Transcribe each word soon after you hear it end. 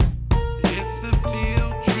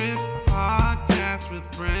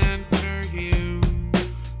with Brent Hugh.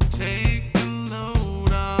 Take a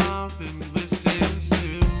load off and listen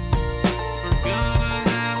soon. We're gonna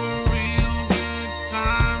have a real good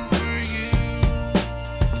time for you.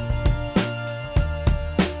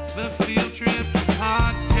 The Field Trip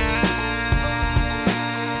Podcast.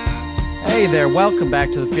 Hey there, welcome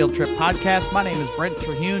back to the Field Trip Podcast. My name is Brent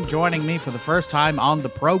Terhune. Joining me for the first time on the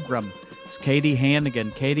program is Katie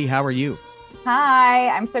Hannigan. Katie, how are you? Hi,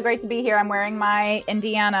 I'm so great to be here. I'm wearing my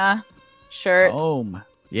Indiana shirt.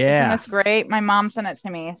 Yeah. Isn't this great? My mom sent it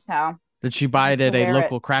to me, so Did she buy it at a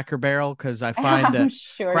local Cracker Barrel? Because I find I'm that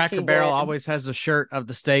sure Cracker she Barrel did. always has the shirt of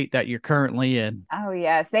the state that you're currently in. Oh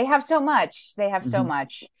yes, they have so much. They have so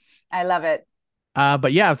much. I love it.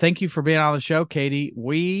 But yeah, thank you for being on the show, Katie.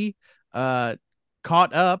 We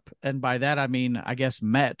caught up, and by that I mean, I guess,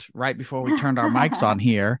 met right before we turned our mics on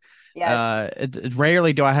here. Yes.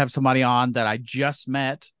 Rarely do I have somebody on that I just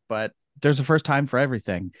met, but there's a first time for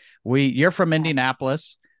everything. You're from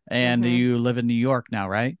Indianapolis, and you live in New York now,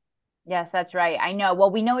 right? Yes, that's right. I know. Well,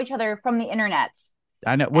 we know each other from the internet.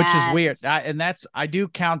 I know, which is weird. I do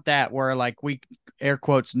count that where like we air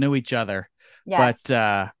quotes knew each other, Yes.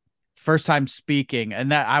 but first time speaking,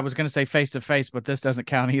 and that I was going to say face to face, but this doesn't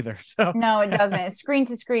count either. So No, it doesn't. It's screen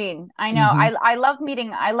to screen. I know. I love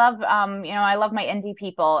meeting. I love I love my indie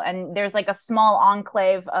people, and there's like a small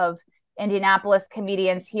enclave of Indianapolis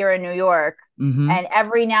comedians here in New York. And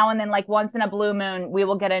every now and then, like once in a blue moon, we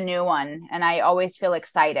will get a new one, and I always feel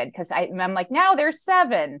excited because I'm like, now there's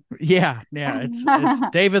 7. Yeah, it's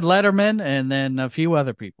David Letterman and then a few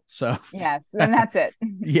other people. So yes, and that's it.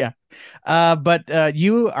 Yeah. But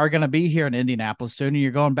you are going to be here in Indianapolis soon, and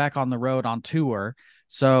you're going back on the road on tour.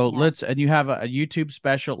 So and you have a YouTube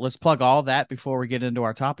special. Let's plug all that before we get into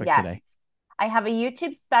our topic today. I have a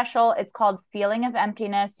YouTube special. It's called Feeling of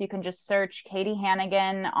Emptiness. You can just search Katie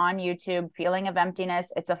Hannigan on YouTube, Feeling of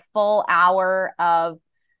Emptiness. It's a full hour of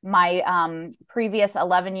my previous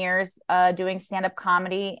 11 years doing stand-up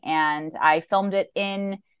comedy, and I filmed it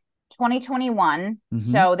in 2021.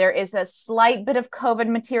 So there is a slight bit of COVID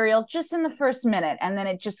material just in the first minute, and then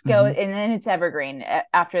it just goes, and then it's evergreen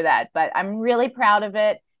after that. But I'm really proud of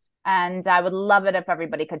it, and I would love it if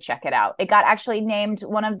everybody could check it out. It got actually named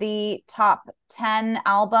one of the top 10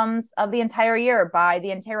 albums of the entire year by the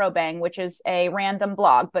Interrobang, which is a random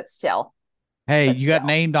blog, but still. Hey, you got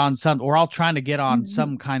named on some. We're all trying to get on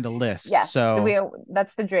some kind of list. Yes, so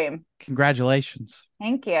that's the dream. Congratulations.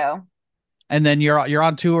 Thank you. And then you're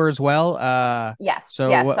on tour as well. Yes. So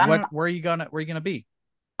yes, where are you gonna be?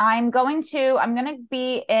 I'm going to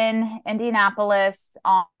be in Indianapolis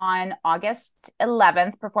on August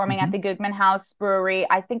 11th, performing at the Gugman House Brewery.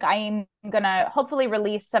 I think I'm going to hopefully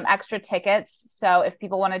release some extra tickets. So if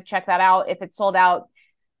people want to check that out, if it's sold out,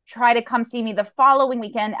 try to come see me the following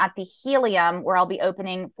weekend at the Helium, where I'll be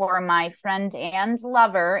opening for my friend and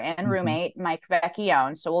lover and roommate, Mike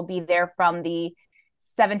Vecchione. So we'll be there from the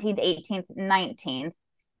 17th, 18th, 19th.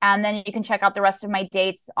 And then you can check out the rest of my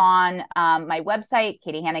dates on my website,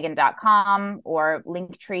 katiehannigan.com or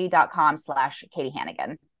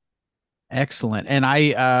linktree.com/katiehannigan. Excellent. And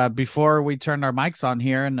I, before we turned our mics on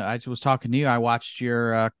here and I was talking to you, I watched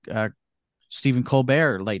your Stephen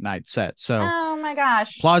Colbert late night set. So, oh my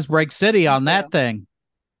gosh. Applause Break City on that thing.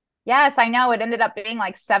 Yes, I know. It ended up being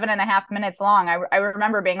like 7.5 minutes long. I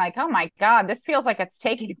remember being like, oh my God, this feels like it's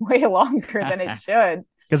taking way longer than it should.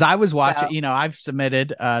 Because I was watching, I've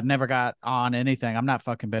submitted, never got on anything. I'm not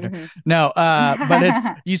fucking bitter. No, but it's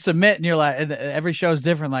you submit and you're like, every show is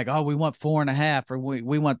different. Like, oh, we want 4.5 or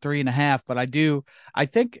we want 3.5. But I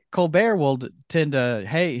think Colbert will tend to,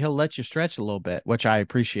 hey, he'll let you stretch a little bit, which I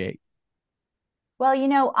appreciate.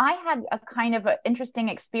 Well, I had a kind of an interesting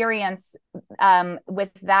experience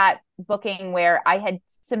with that booking where I had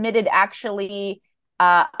submitted actually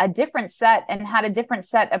a different set and had a different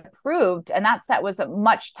set approved. And that set was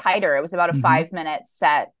much tighter. It was about a 5-minute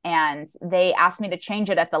set. And they asked me to change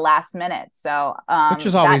it at the last minute. So, which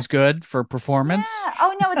is always good for performance. Yeah.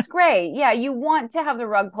 Oh, no, it's great. Yeah. You want to have the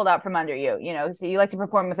rug pulled out from under you, so you like to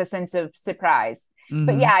perform with a sense of surprise.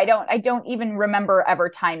 But yeah, I don't even remember ever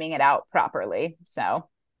timing it out properly. So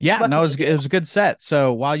yeah, no, it was a good set.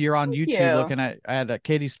 So while you're on YouTube looking at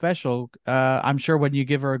Katie's special, I'm sure when you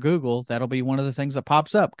give her a Google, that'll be one of the things that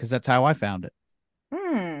pops up because that's how I found it.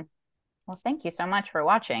 Well, thank you so much for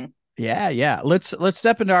watching. Yeah. Let's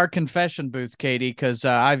step into our confession booth, Katie, because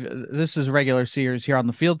this is a regular series here on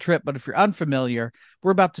the Field Trip. But if you're unfamiliar,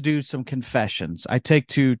 we're about to do some confessions. I take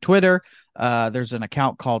to Twitter. There's an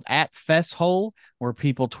account called @fesshole where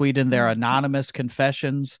people tweet in their anonymous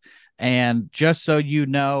confessions. And just so you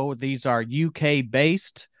know, these are UK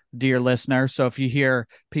based. dear listener. So if you hear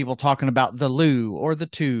people talking about the loo or the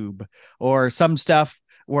tube or some stuff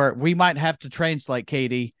where we might have to translate,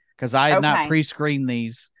 Katie, because I had not Okay. pre-screened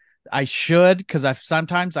these. I should, because I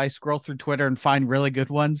sometimes I scroll through Twitter and find really good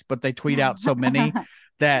ones, but they tweet out so many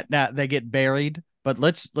that they get buried. But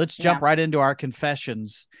let's jump Yeah, right into our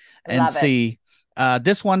confessions I and love it. see.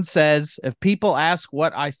 This one says, if people ask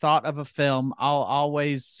what I thought of a film, I'll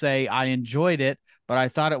always say I enjoyed it, but I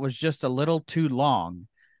thought it was just a little too long.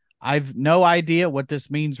 I've no idea what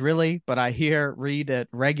this means really, but I read it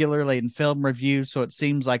regularly in film reviews, so it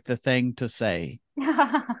seems like the thing to say.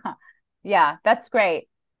 Yeah, that's great.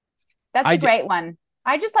 That's I a d- great one.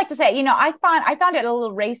 I just like to say, I found it a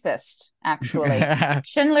little racist, actually.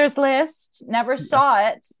 Schindler's List, never saw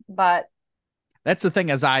it, but That's the thing,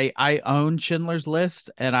 is I own Schindler's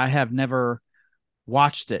List and I have never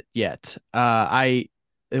watched it yet. I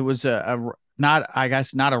it was a not, I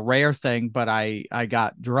guess, not a rare thing, but I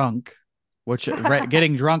got drunk, which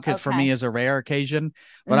getting drunk is for me okay. is a rare occasion.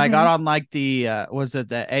 But I got Mm-hmm. on like the was it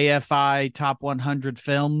the AFI top 100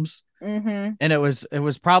 films, Mm-hmm. and it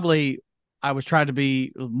was probably, I was trying to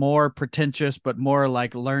be more pretentious but more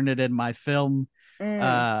like learned in my film Mm.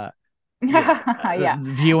 uh Yeah.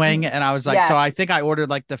 viewing, and I was like, so I Yes. think I ordered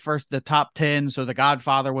like the top 10, so The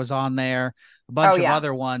Godfather was on there, a Oh bunch of yeah.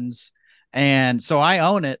 other ones, and so I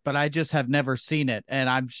own it, but I just have never seen it,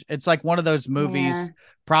 and it's like one of those Yeah. movies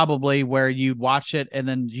probably where you watch it and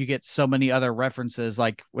then you get so many other references,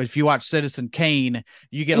 like if you watch Citizen Kane,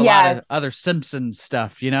 you get a lot of Yes. other Simpsons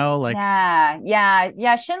stuff, like Yeah. Yeah.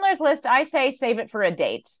 Yeah. Schindler's List, I say save it for a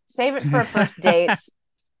date. Save it for a first date.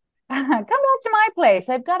 Come back to my place.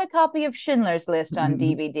 I've got a copy of Schindler's List on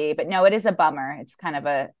DVD, but no, it is a bummer. It's kind of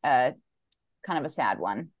a sad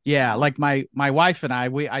one. Yeah, So like my wife and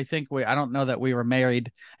I think I don't know that we were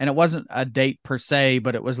married, and it wasn't a date per se,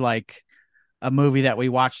 but it was like a movie that we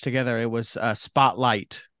watched together. It was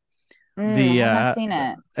Spotlight. I The have not seen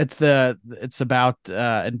it. it's about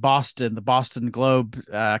in Boston, the Boston Globe,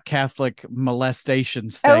 Catholic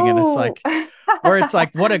molestations thing, and it's Oh, like, where it's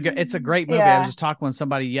like, it's a great movie. I was yeah, just talking with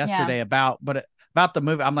somebody yeah. yesterday about the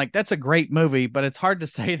movie. I'm like, that's a great movie, but it's hard to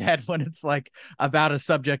say that when it's like about a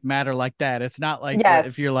subject matter like that. It's not like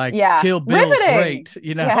if you're Yes, like yeah. Kill Bill's Riveting. great,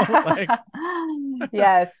 like Yeah.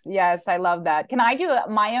 Yes, yes, I love that. Can I do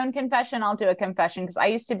my own confession? I'll do a confession because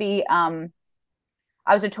I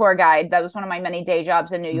was a tour guide. That was one of my many day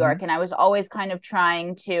jobs in New mm-hmm, York. And I was always kind of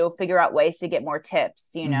trying to figure out ways to get more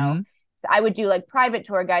tips. mm-hmm, So I would do like private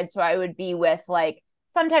tour guides. So I would be with like,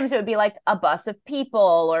 sometimes it would be like a bus of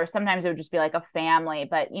people, or sometimes it would just be like a family.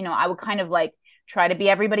 But, I would kind of like try to be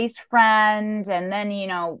everybody's friend. And then,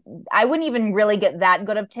 I wouldn't even really get that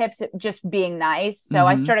good of tips, just being nice. So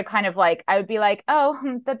I mm-hmm. started kind of like, I would be like, oh,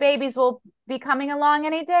 the babies will be coming along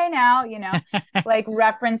any day now, like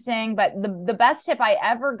referencing. But the best tip I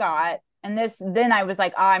ever got, and then I was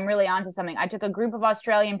like, oh, I'm really onto something. I took a group of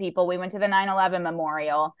Australian people. We went to the 9/11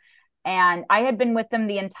 memorial, and I had been with them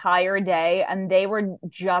the entire day, and they were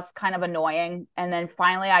just kind of annoying. And then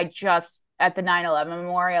finally, at the 9/11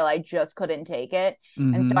 memorial, I just couldn't take it.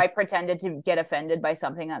 And so Mm-hmm. I pretended to get offended by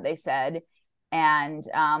something that they said. And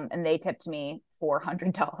they tipped me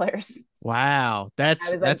 $400. Wow, I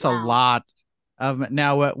was like, that's a wow. lot of.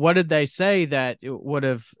 Now, what did they say that it would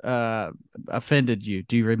have offended you?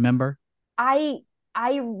 Do you remember? I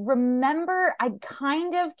I remember, I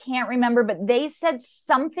kind of can't remember, but they said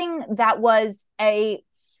something that was a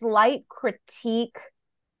slight critique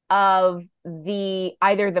of the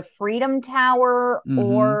either the Freedom Tower Mm-hmm.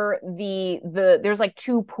 or the there's like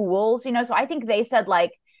two pools. So I think they said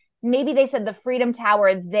like, maybe they said the Freedom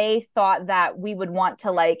Tower, they thought that we would want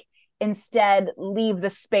to like instead leave the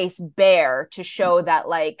space bare to show that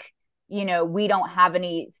like, we don't have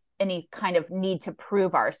any kind of need to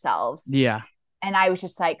prove ourselves. Yeah. And I was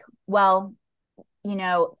just like, well,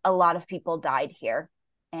 a lot of people died here,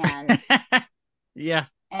 and Yeah.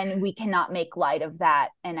 we cannot make light of that.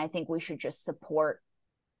 And I think we should just support.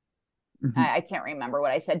 Mhm. I can't remember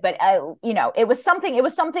what I said, but it was something. It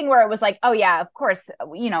was something where it was like, oh yeah, of course,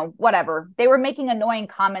 whatever. They were making annoying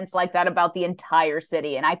comments like that about the entire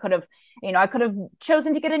city, and I could have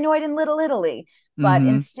chosen to get annoyed in Little Italy, but Mm-hmm.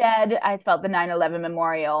 instead, I felt the 9/11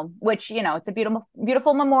 memorial, which it's a beautiful,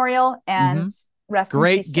 beautiful memorial, Mm-hmm. and rest in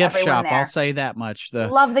Great peace to gift everyone shop. I'll there. say that much.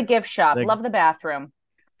 Love the gift shop. The Love the bathroom.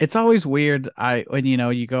 It's always weird. When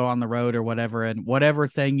you go on the road or whatever, and whatever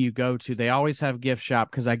thing you go to, they always have gift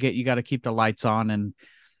shop, because I get you got to keep the lights on and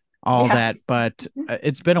all that. Yes. But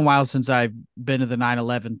it's been a while since I've been to the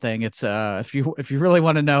 9/11 thing. It's if you really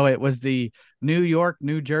want to know, it was the New York,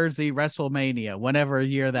 New Jersey WrestleMania, whenever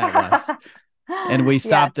year that was. And Yes. we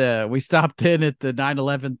stopped in at the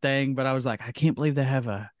 9/11 thing, but I was like, I can't believe they have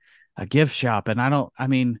a gift shop. And I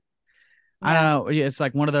mean, I don't Yeah. know. It's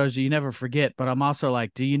like one of those you never forget, but I'm also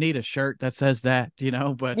like, do you need a shirt that says that,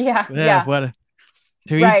 But Yeah. yeah, Yeah. what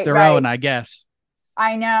to each Right. their own, Right. I guess.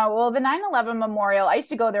 I know. Well, the 9/11 memorial, I used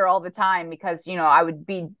to go there all the time because, I would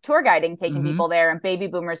be tour guiding, taking Hmm. people there, and baby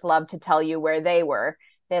boomers love to tell you where they were.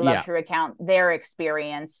 They love Yeah. to recount their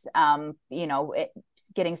experience,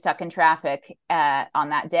 getting stuck in traffic on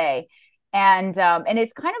that day. And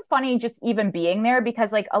it's kind of funny just even being there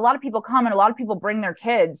because like a lot of people come and a lot of people bring their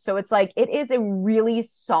kids. So it's like it is a really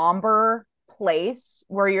somber place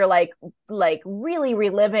where you're like really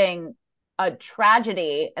reliving a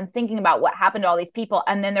tragedy and thinking about what happened to all these people,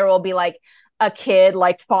 and then there will be like a kid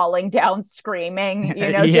like falling down screaming,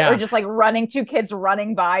 or Yeah. just like running, two kids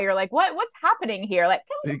running by. You're like, what's happening here? Like,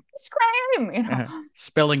 scream,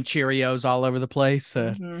 Spilling Cheerios all over the place.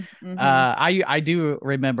 Mm-hmm. I do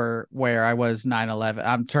remember where I was 9/11.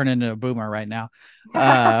 I'm turning into a boomer right now.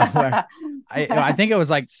 Where I think it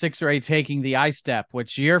was like 6 or 8 taking the I-step,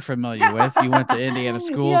 which you're familiar with. You went to Indiana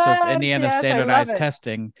school, so it's Yes, Indiana yes, I love standardized it.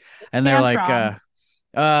 testing, The and they're like, Scantron.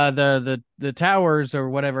 the towers or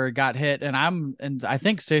whatever got hit, and I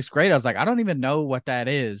think 6th grade. I was like, I don't even know what that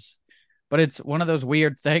is. But it's one of those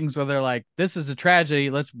weird things where they're like, this is a tragedy.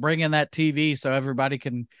 Let's bring in that TV so everybody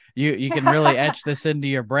can you can really etch this into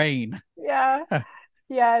your brain. Yeah.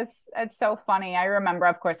 Yes, it's so funny. I remember,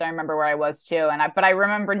 of course, I remember where I was too, but I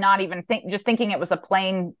remember not even just thinking it was a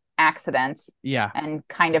plane accident, Yeah. and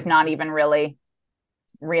kind of not even really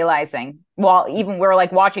realizing. Well, even we were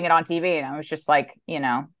like watching it on TV, and I was just like,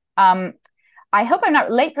 I hope I'm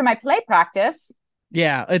not late for my play practice.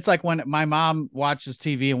 Yeah, it's like when my mom watches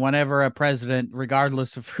TV and whenever a president,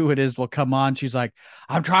 regardless of who it is, will come on, she's like,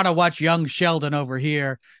 I'm trying to watch young Sheldon over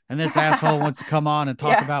here, and this asshole wants to come on and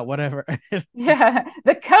talk Yeah, about whatever. yeah,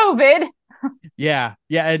 the COVID. Yeah,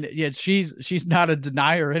 yeah, and yeah, she's not a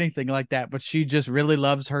denier or anything like that, but she just really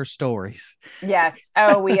loves her stories. Yes.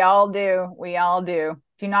 Oh, we all do. We all do.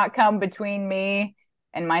 Do not come between me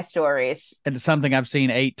and my stories. And it's something I've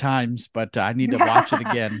seen 8 times, but I need to watch it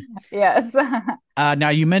again. Yes. Now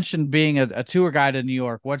you mentioned being a tour guide in New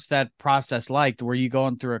York. What's that process like? Were you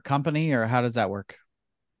going through a company or how does that work?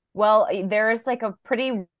 Well, there is like a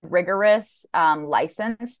pretty rigorous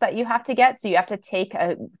license that you have to get. So you have to take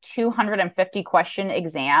a 250 question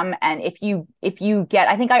exam, and if you get,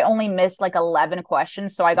 I think I only missed like 11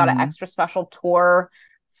 questions, so I got an Hmm. extra special tour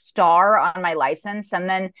star on my license. And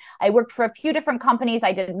then I worked for a few different companies.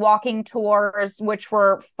 I did walking tours, which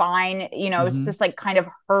were fine. It's Hmm. just like kind of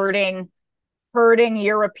herding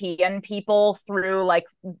European people through like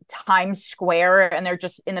Times Square, and they're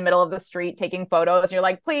just in the middle of the street taking photos. And you're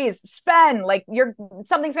like, please spend, like,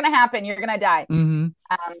 something's gonna happen, you're gonna die. Hmm.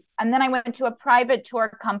 And then I went to a private tour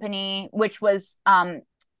company, which was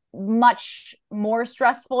much more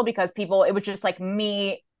stressful because it was just like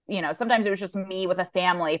me. Sometimes it was just me with a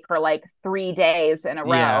family for like 3 days in a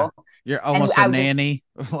Yeah. row. You're And almost a I would just, nanny.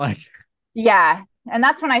 Like, yeah. And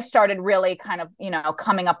that's when I started really kind of,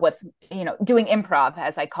 coming up with, doing improv,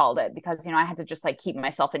 as I called it, because, I had to just like keep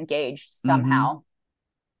myself engaged hmm. somehow.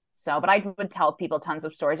 So, but I would tell people tons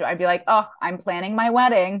of stories. I'd be like, oh, I'm planning my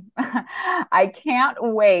wedding. I can't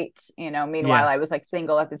wait. Meanwhile, Yeah. I was like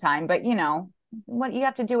single at the time, but what you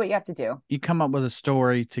have to do, what you have to do. You come up with a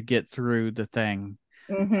story to get through the thing.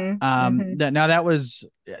 Mm-hmm. Now that was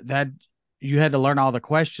that you had to learn all the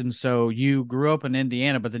questions. So you grew up in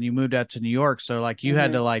Indiana, but then you moved out to New York. So like you had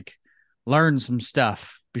Mm-hmm. to like learn some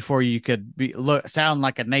stuff before you could sound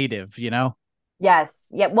like a native. Yes.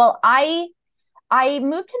 Yeah. Well, I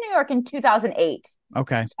moved to New York in 2008.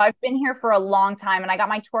 Okay. So I've been here for a long time, and I got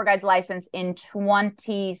my tour guide's license in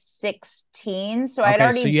 2016. So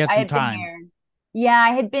Okay. So you had I some had been time. here. Yeah, I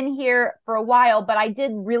had been here for a while, but I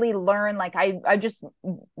did really learn. Like I just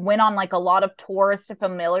went on like a lot of tours to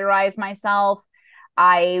familiarize myself.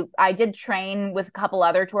 I did train with a couple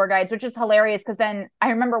other tour guides, which is hilarious because then I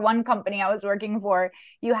remember one company I was working for,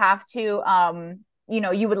 you have to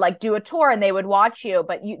you would like do a tour and they would watch you,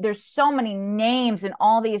 but there's so many names and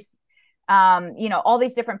all these all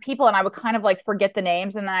these different people, and I would kind of like forget the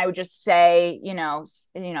names, and then I would just say,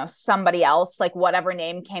 somebody else, like whatever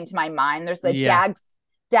name came to my mind. There's the Yeah.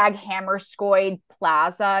 Dag Hammarskjöld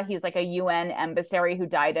Plaza. He's like a UN emissary who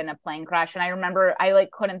died in a plane crash, and I remember I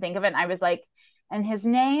like couldn't think of it, and I was like, and his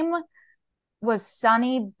name was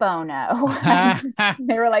Sonny Bono. And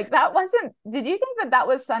they were like, that wasn't, did you think that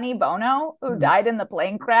was Sonny Bono who died in the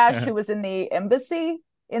plane crash, who was in the embassy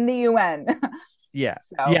in the UN? Yeah.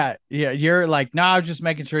 So Yeah. Yeah. You're like, no, I was just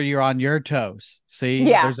making sure you're on your toes. See,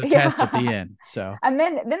 yeah, there's a test at the yeah. end. So, And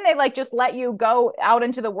then they like just let you go out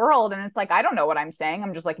into the world, and it's like I don't know what I'm saying.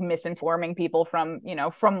 I'm just like misinforming people from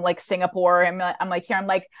from like Singapore. I'm like here. I'm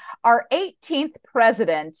like our 18th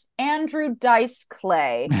president, Andrew Dice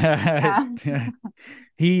Clay. Um,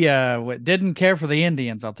 he didn't care for the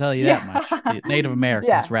Indians, I'll tell you that yeah, much. The Native Americans,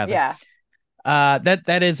 yeah, rather. yeah.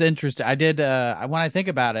 That is interesting. I did when I think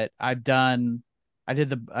about it, I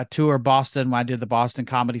did a tour Boston when I did the Boston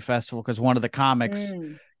Comedy Festival because one of the comics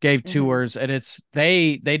Mm. gave Hmm. tours, and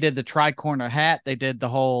they did the tri-corner hat. They did the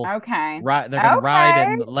whole Okay, ride. They're going to ride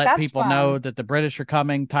okay, and let that's people know fun. that the British are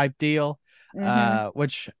coming type deal. Hmm.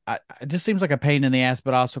 Which it just seems like a pain in the ass,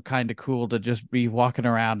 but also kind of cool to just be walking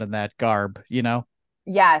around in that garb, you know?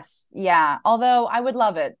 Yes, yeah. Although I would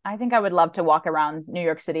love it. I think I would love to walk around New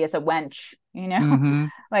York City as a wench, Mm-hmm.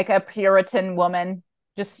 like a Puritan woman,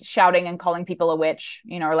 just shouting and calling people a witch,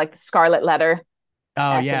 or like the Scarlet Letter,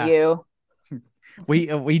 Oh F and yeah, U.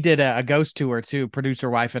 we did a ghost tour too, producer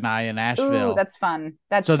wife and I in Ooh, Asheville. that's fun.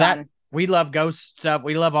 That's So that fun. we love ghost stuff.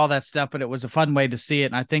 We love all that stuff, but it was a fun way to see it.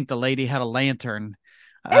 And I think the lady had a lantern,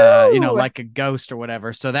 Ooh, like a ghost or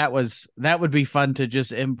whatever. So that would be fun to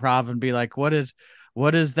just improv and be like, what is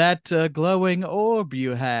that glowing orb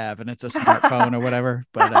you have? And it's a smartphone or whatever.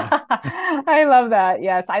 But I love that.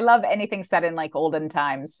 Yes, I love anything set in like olden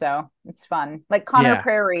times, so it's fun. Like Connor yeah.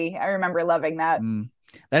 Prairie, I remember loving that. Mm.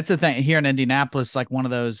 That's the thing here in Indianapolis, like one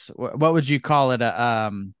of those, what would you call it?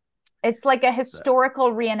 It's like a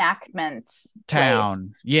historical reenactment place.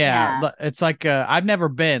 Town. Yeah. Yeah. It's like, I've never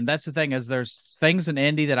been. That's the thing is there's things in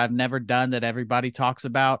Indy that I've never done that everybody talks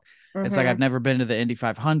about. It's like I've Mm-hmm. never been to the Indy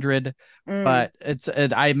 500, Mm.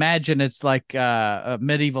 but I imagine it's like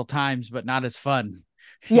medieval times, but not as fun,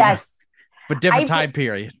 you know, Yes. but different I time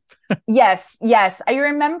period. yes, yes. I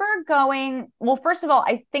remember going, well, first of all,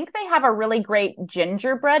 I think they have a really great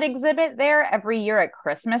gingerbread exhibit there every year at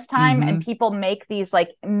Christmas time, and Mm-hmm. people make these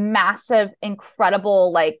like massive,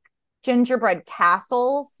 incredible like gingerbread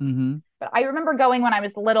castles. Mm-hmm. But I remember going when I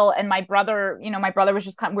was little, and my brother was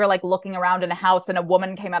just kind of, we were like looking around in a house, and a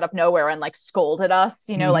woman came out of nowhere and like scolded us,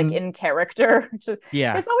 like Mm-hmm. in character.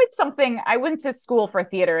 Yeah. There's always something. I went to school for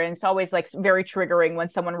theater, and it's always like very triggering when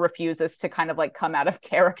someone refuses to kind of like come out of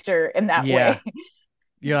character in that Yeah. way.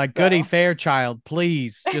 You're like, Goody So, Fairchild,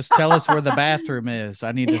 please just tell us where the bathroom is.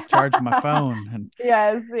 I need to charge my yeah. phone.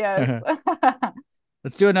 Yes, yes. And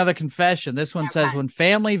let's do another confession. This one says, Okay. when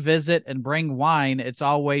family visit and bring wine, it's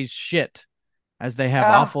always shit, as they have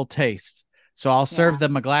Oh, awful taste. So I'll serve yeah.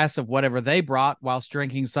 them a glass of whatever they brought whilst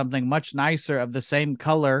drinking something much nicer of the same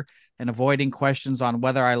color and avoiding questions on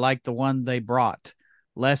whether I like the one they brought,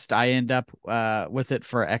 lest I end up with it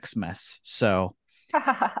for Xmas. So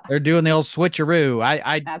they're doing the old switcheroo.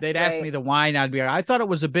 That's They'd ask me great. the wine. I'd be like, I thought it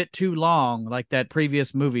was a bit too long, like that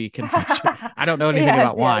previous movie confession. I don't know anything Yes,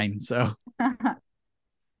 about yes. wine, so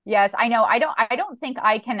Yes, I know. I don't think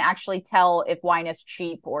I can actually tell if wine is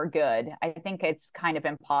cheap or good. I think it's kind of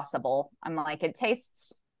impossible. I'm like it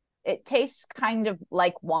tastes kind of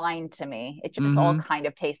like wine to me. It just all mm-hmm. kind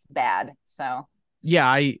of tastes bad. So, Yeah,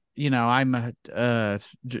 I'm a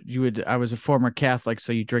I was a former Catholic,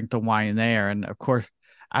 so you drink the wine there, and of course,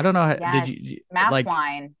 I don't know did yes, you mass like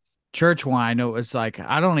wine. church wine? It was like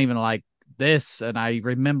I don't even like this, and I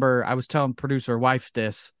remember I was telling producer wife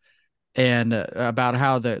this and about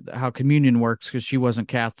how communion works because she wasn't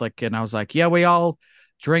Catholic, and I was like, yeah, we all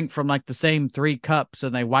drink from like the same three cups,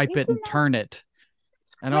 and they wipe it Isn't and that turn it,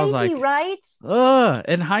 and I was crazy, like, right?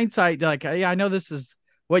 in hindsight, like, yeah, I know this is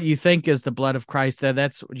what you think is the blood of Christ.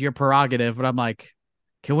 That's your prerogative. But I'm like,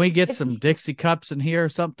 can we get some It's Dixie cups in here or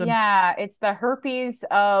something? Yeah, it's the herpes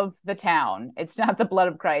of the town. It's not the blood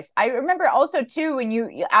of Christ. I remember also too when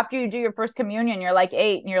you after you do your first communion, you're like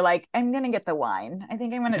 8 and you're like, I'm gonna get the wine. I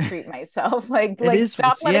think I'm gonna treat myself. It Like is,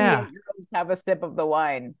 stop letting the yeah. 8-year-olds have a sip of the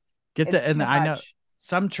wine. Get the, It's and too I know much.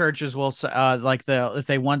 some churches will, like if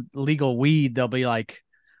they want legal weed, they'll be like,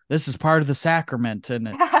 this is part of the sacrament. And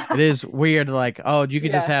it is weird. Like, oh, you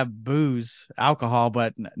could just Yeah. have booze, alcohol,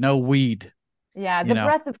 but no weed, Yeah, you the know?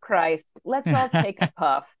 breath of Christ. Let's all take a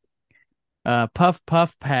puff. Puff,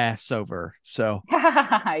 puff, Passover. So,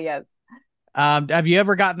 Yes. have you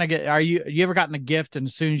ever gotten you ever gotten a gift and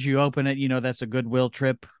as soon as you open it, that's a goodwill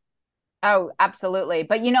trip? Oh, absolutely.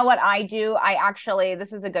 But you know what I do?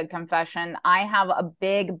 This is a good confession. I have a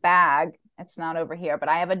big bag. It's not over here, but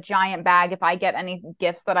I have a giant bag. If I get any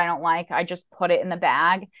gifts that I don't like, I just put it in the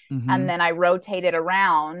bag and Mm-hmm. then I rotate it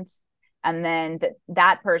around. And then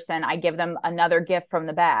that person, I give them another gift from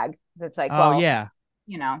the bag. It's like, Oh well, yeah.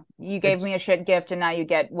 you gave It's me a shit gift and now you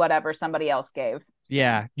get whatever somebody else gave.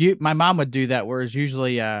 Yeah, my mom would do that, whereas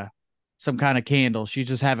usually some kind of candle. She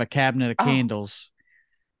just have a cabinet of Oh, candles.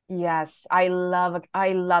 yes. I love it.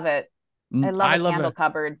 I love I a love candle a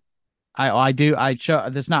cupboard. I do I show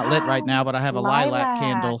It's not lit right now, but I have a lilac Lilac.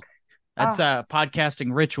 candle. That's Oh, a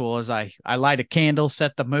podcasting ritual. As I light a candle,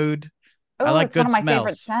 set the mood. I oh, like it's one good of my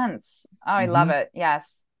favorite smells. scents. Oh, I love Hmm. it.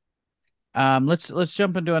 Yes. Let's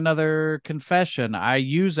jump into another confession. I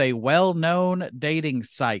use a well-known dating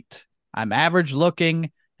site. I'm average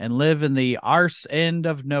looking and live in the arse end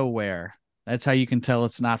of nowhere. That's how you can tell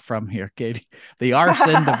it's not from here, Katie. The arse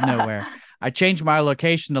end of nowhere. I change my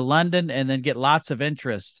location to London and then get lots of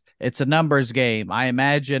interest. It's a numbers game. I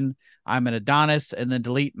imagine I'm an Adonis and then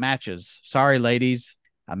delete matches. Sorry, ladies.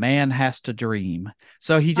 A man has to dream.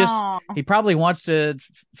 So Oh, he probably wants to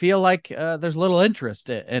feel like there's little interest,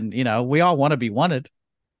 and we all want to be wanted.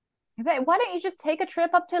 why don't you just take a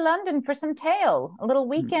trip up to London for some tail? A little A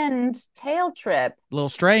weekend tail trip. little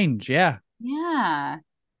strange, yeah. Yeah.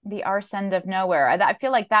 The arse end of nowhere. I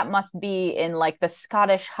feel like that must be in like the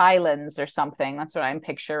Scottish Highlands or something. That's what I'm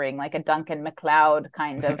picturing, like a Duncan MacLeod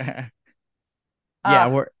kind of. Yeah, Uh,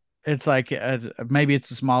 we're it's like maybe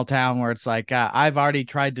it's a small town where it's like I've already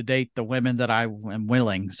tried to date the women that I am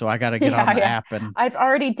willing, so I got to get on yeah, the yeah. app and I've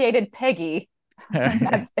already dated Peggy, and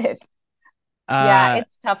that's it. Yeah, uh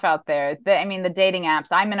it's tough out there. I mean, the dating apps.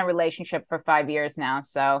 I'm in a relationship for 5 years now,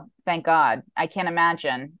 so thank God. I can't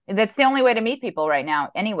imagine. That's the only way to meet people right now.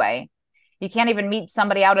 Anyway, you can't even meet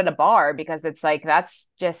somebody out at a bar because it's like that's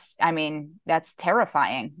just. I mean, that's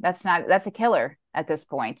terrifying. That's a killer at this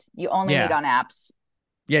point. You only meet yeah. on apps.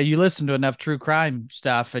 Yeah, you listen to enough true crime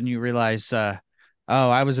stuff and you realize oh,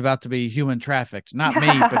 I was about to be human trafficked. Not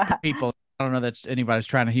me, but people. I don't know that anybody's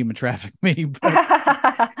trying to human traffic me, but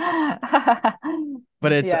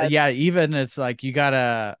it's Yes. yeah, even it's like you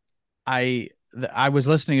gotta I I was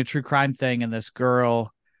listening to a true crime thing and this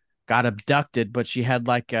girl got abducted, but she had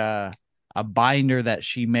like a binder that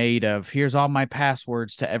she made of here's all my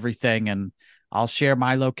passwords to everything and I'll share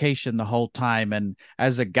my location the whole time. And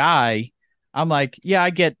as a guy, I'm like, yeah, I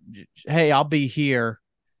get, hey, I'll be here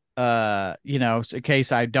in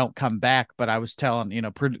case I don't come back. But I was telling,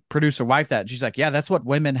 producer wife that she's like, yeah, that's what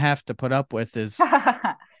women have to put up with is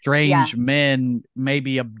Yeah. strange men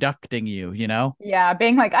maybe abducting you. Yeah,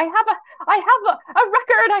 being like, I have a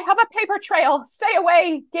record, I have a paper trail. Stay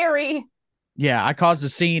away, Gary. Yeah, I cause a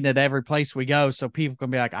scene at every place we go so people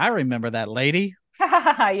can be like, I remember that lady.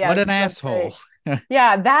 What Yes, an that's asshole. great.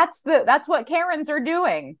 Yeah, that's what Karens are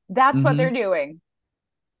doing. That's what Hmm. they're doing.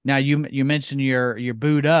 Now you mentioned your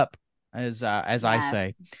boot up as I Yes.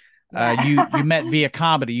 say. You Yeah. met via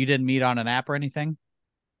comedy. You didn't meet on an app or anything?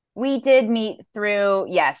 We did meet through,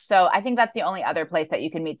 yes. So I think that's the only other place that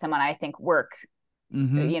you can meet someone, I think, work.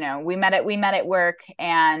 Mm-hmm. We met at work,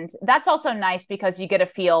 and that's also nice because you get a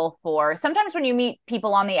feel for sometimes when you meet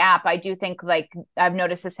people on the app. I do think, like, I've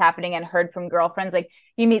noticed this happening and heard from girlfriends, like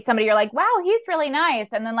you meet somebody, you're like, wow, he's really nice,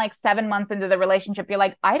 and then like 7 months into the relationship you're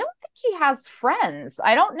like, I don't think he has friends.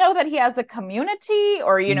 I don't know that he has a community.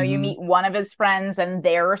 Or you Mm-hmm. meet one of his friends and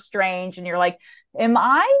they're strange and you're like, am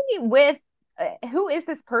I with who is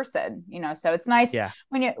this person? So it's nice Yeah.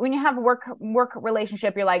 when you have a work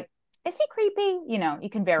relationship, you're like, is he creepy? You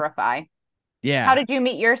can verify. How Yeah. did you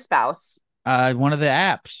meet your spouse? One of the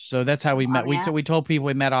apps. So that's how we On met. the We apps? told people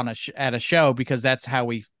we met on at a show because that's how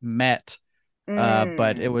we met.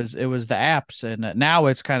 But it Mm, was the apps, and now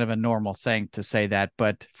it's kind of a normal thing to say that.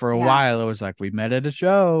 But for a yeah. while, it was like we met at a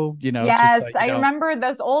show. Just so Yes, you I don't. remember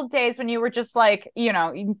those old days when you were just like,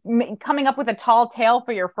 coming up with a tall tale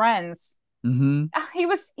for your friends. Mm-hmm.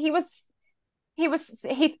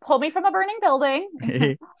 He pulled me from a burning building.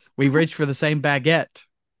 We reached for the same baguette.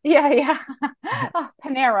 Yeah, yeah. Oh,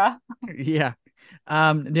 Panera. Yeah.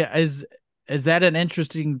 Yeah, is that an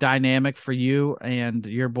interesting dynamic for you and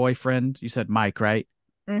your boyfriend? You said Mike, right?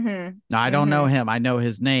 Mm-hmm. Now I don't know Mm-hmm. him. I know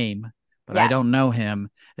his name, but I don't Yes. know him.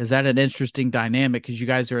 Is that an interesting dynamic because you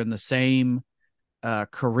guys are in the same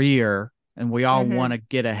career and we all want Mm-hmm. to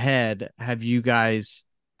get ahead?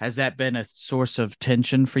 Has that been a source of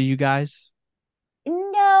tension for you guys?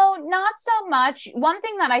 No, not so much. One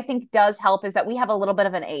thing that I think does help is that we have a little bit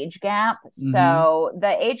of an age gap. Mm-hmm. So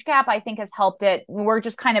the age gap, I think, has helped it. We're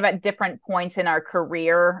just kind of at different points in our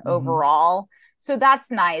career Mm-hmm. overall. So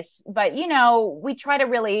that's nice. But, we try to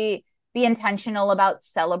really be intentional about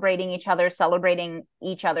celebrating each other's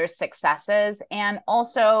successes. And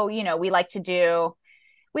also, we like to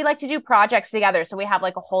do projects together. So we have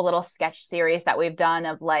like a whole little sketch series that we've done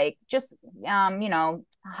of like just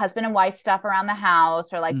husband and wife stuff around the house,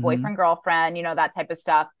 or like Mm-hmm. boyfriend girlfriend, that type of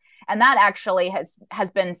stuff. And that actually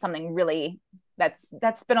has been something really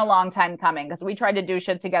that's been a long time coming, because we tried to do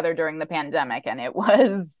shit together during the pandemic and it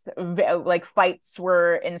was like fights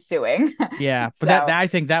were ensuing. Yeah, but So, I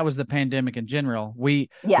think that was the pandemic in general. We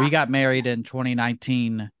yeah. got married in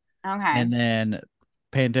 2019, Okay. and then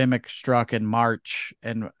pandemic struck in March,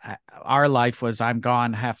 and our life was I'm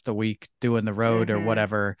gone half the week doing the road or Mm-hmm.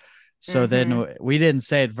 whatever. So Mm-hmm. then we didn't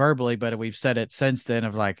say it verbally, but we've said it since then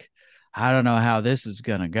of like, I don't know how this is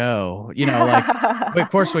gonna go. Like, of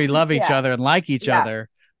course we love each Yeah. other and like each Yeah. other,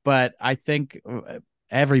 but I think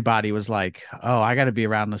everybody was like, oh, I got to be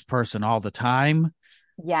around this person all the time.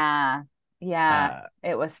 Yeah. Yeah.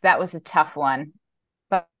 Uh, That was a tough one.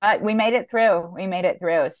 But we made it through. We made it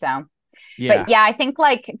through. So, but yeah. yeah, I think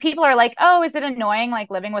like people are like, oh, is it annoying like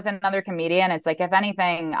living with another comedian? It's like, if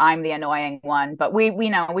anything, I'm the annoying one. But we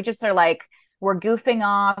know, we just are like, we're goofing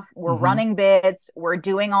off, we're Mm-hmm. running bits, we're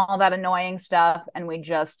doing all that annoying stuff, and we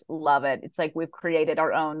just love it. It's like we've created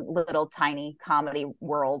our own little tiny comedy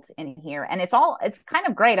world in here. And it's kind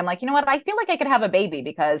of great. I'm like, you know what? I feel like I could have a baby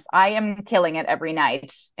because I am killing it every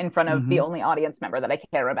night in front of the Mm-hmm. only audience member that I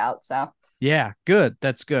care about. So Yeah, good.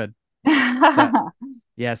 That's good. So,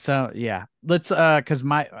 yeah, so yeah. Let's cuz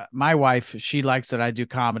my wife, she likes that I do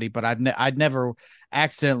comedy, but I'd never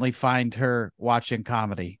accidentally find her watching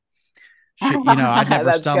comedy. I'd never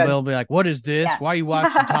That's stumble good. and be like, "What is this? Yeah. Why are you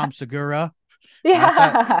watching Tom Segura?"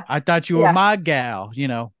 Yeah. I thought you were Yeah. my gal.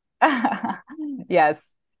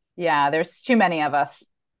 Yes. Yeah, there's too many of us.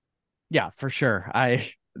 Yeah, for sure.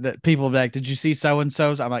 That people be like, "Did you see so and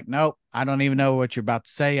so's?" I'm like, "Nope, I don't even know what you're about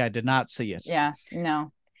to say. I did not see it." Yeah.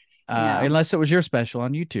 No. No. Unless it was your special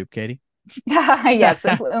on YouTube, Katie. Yes.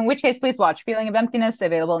 In which case, please watch Feeling of Emptiness,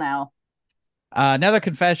 available now. Another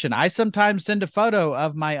confession. I sometimes send a photo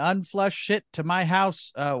of my unflushed shit to my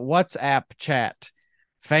house WhatsApp chat,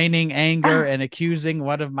 feigning anger and accusing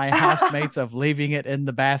one of my housemates of leaving it in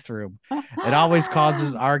the bathroom. It always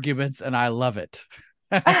causes arguments, and I love it.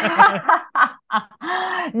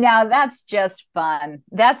 Now that's just fun.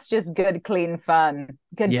 That's just good, clean fun.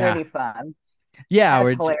 Good, Yeah. dirty fun. Yeah.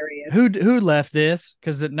 That's hilarious. Who left this?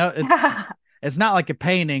 Because it's not like a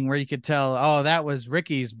painting where you could tell, oh, that was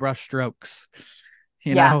Ricky's brush strokes.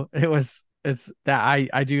 Yeah. It's that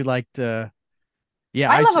I do like to,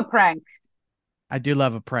 yeah, I love a prank. I do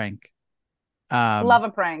love a prank. Love a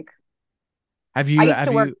prank. Have I you, used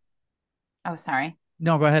to work. Oh, sorry.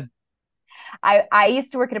 no, go ahead. I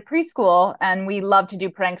used to work at a preschool, and we love to do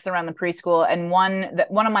pranks around the preschool. And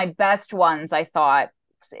one of my best ones, I thought,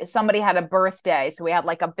 somebody had a birthday, so we had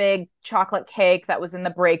like a big chocolate cake that was in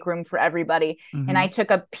the break room for everybody. And I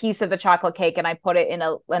took a piece of the chocolate cake and I put it in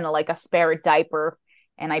a like a spare diaper,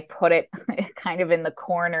 and I put it kind of in the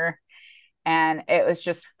corner. And it was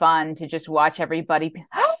just fun to just watch everybody be,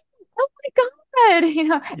 oh my God,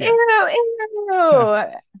 Yeah. ew.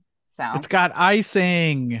 So It's got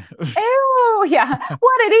icing. ew, yeah.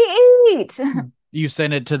 What did he eat? You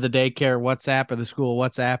send it to the daycare WhatsApp or the school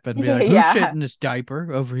WhatsApp and be like, who's Yeah. shitting this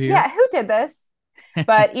diaper over here? Yeah, who did this?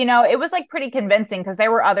 But it was like pretty convincing, because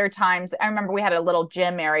there were other times. I remember we had a little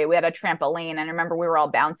gym area, we had a trampoline, and I remember we were all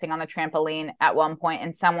bouncing on the trampoline at one point,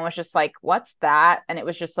 and someone was just like, what's that? And it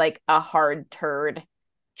was just like a hard turd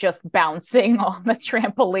just bouncing on the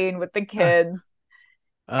trampoline with the kids.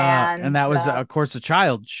 And that was of course a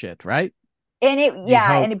child shit, right? But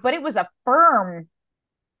it was a firm.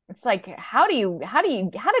 It's like, how did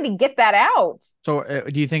he get that out? So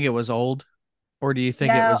do you think it was old, or do you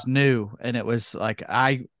think it was new and it was like,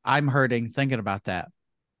 I'm hurting thinking about that?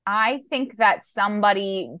 I think that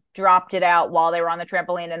somebody dropped it out while they were on the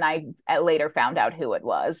trampoline, and I later found out who it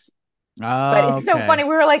was. But it's so funny. We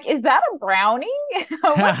were like, is that a brownie?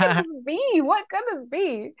 What could this be? What could this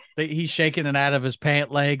be? He's shaking it out of his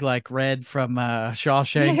pant leg like Red from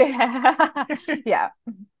Shawshank. Yeah.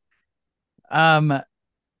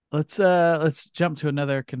 Let's jump to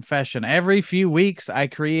another confession. Every few weeks, I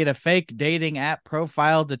create a fake dating app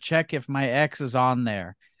profile to check if my ex is on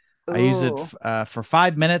there. Ooh. I use it for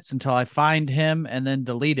 5 minutes until I find him and then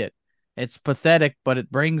delete it. It's pathetic, but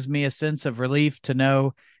it brings me a sense of relief to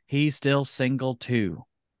know he's still single too.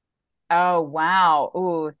 Oh, wow.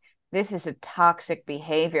 Ooh, this is a toxic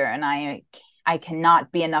behavior, and I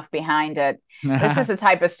cannot be enough behind it. This is the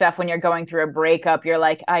type of stuff when you're going through a breakup, you're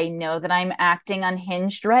like, I know that I'm acting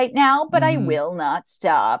unhinged right now, but I will not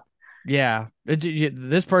stop. Yeah.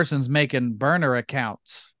 This person's making burner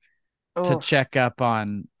accounts to check up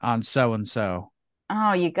on so-and-so.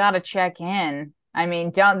 Oh, you got to check in. I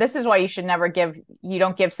mean, this is why you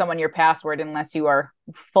don't give someone your password unless you are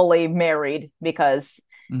fully married, because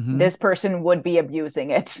this person would be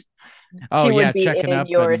abusing it. Oh, she yeah, would be checking in up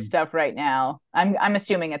your stuff right now. I'm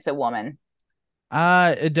assuming it's a woman.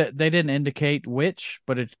 They didn't indicate which,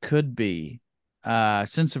 but it could be.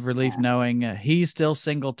 Sense of relief Yeah. knowing he's still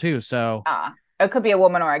single too. So It could be a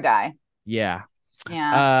woman or a guy. yeah.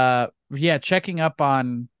 Yeah. Yeah, checking up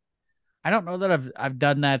on. I don't know that I've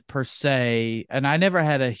done that per se, and I never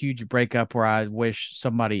had a huge breakup where I wish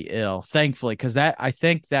somebody ill, thankfully, because that I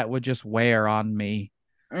think that would just wear on me.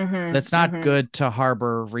 That's not Mm-hmm. good to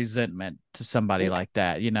harbor resentment to somebody Mm-hmm. like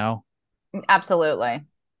that, you know? Absolutely.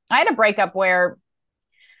 I had a breakup where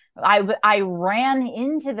I ran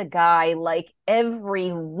into the guy like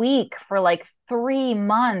every week for like 3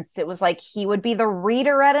 months. It was like he would be the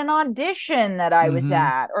reader at an audition that I was Mm-hmm.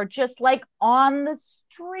 at, or just like on the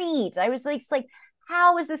street. I was like, it's like,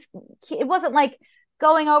 how is this? It wasn't like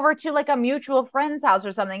going over to like a mutual friend's house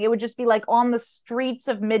or something. It would just be like on the streets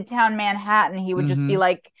of Midtown Manhattan. He would just be Mm-hmm.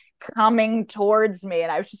 like coming towards me,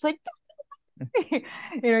 and I was just like,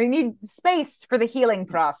 you need space for the healing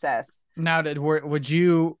process. Now, would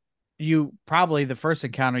you probably the first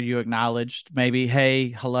encounter you acknowledged maybe, hey,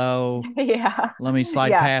 hello, Yeah. let me slide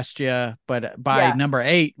Yeah. past you, but by Yeah. number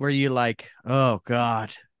 8, were you like, oh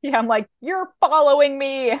God, Yeah, I'm like, you're following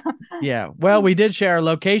me. yeah. Well, we did share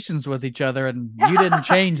locations with each other, and you didn't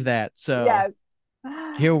change that, so Yes.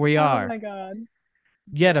 here we Oh are. my God.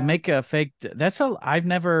 Yeah, to Yeah. make a fake. I've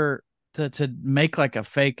never to make like a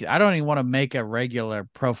fake. I don't even want to make a regular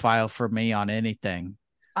profile for me on anything.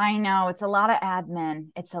 I know it's a lot of admin.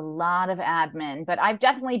 It's a lot of admin, but I've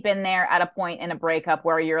definitely been there at a point in a breakup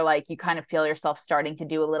where you're like, you kind of feel yourself starting to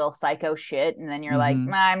do a little psycho shit. And then you're like,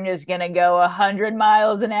 Mm-hmm. I'm just going to go 100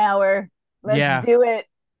 miles an hour. Let's Yeah, do it.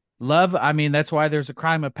 love. I mean, that's why there's a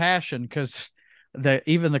crime of passion, because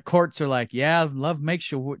even the courts are like, yeah, love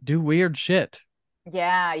makes you do weird shit.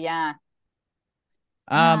 Yeah. Yeah.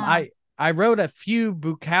 Um, I I wrote a few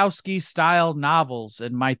Bukowski style novels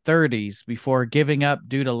in my 30s before giving up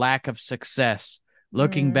due to lack of success.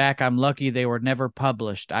 Looking Mm. back, I'm lucky they were never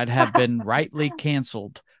published. I'd have been rightly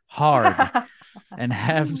canceled hard and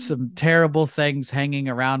have some terrible things hanging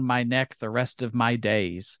around my neck the rest of my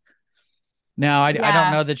days. Now, I don't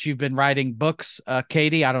Yeah. know that you've been writing books,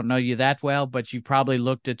 Katie. I don't know you that well, but you've probably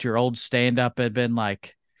looked at your old stand up and been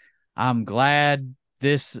like, I'm glad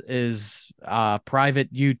this is a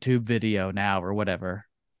private YouTube video now or whatever.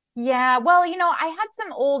 Yeah, well, I had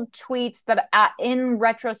some old tweets that in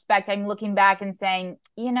retrospect, I'm looking back and saying,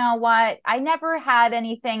 you know what? I never had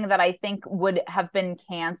anything that I think would have been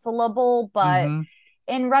cancelable, but Mm-hmm.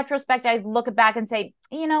 in retrospect, I look back and say,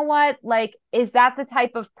 you know what? Like, is that the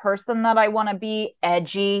type of person that I want to be?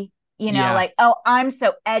 Edgy? Yeah. Like, oh, I'm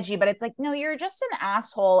so edgy, but it's like, no, you're just an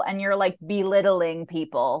asshole and you're like belittling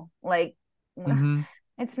people. Like, Mm-hmm.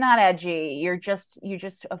 it's not edgy. You're just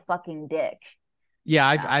a fucking dick. Yeah,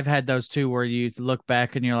 I've Uh, I've had those too where you look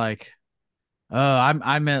back and you're like, oh,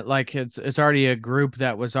 I'm at like it's already a group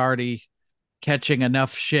that was already catching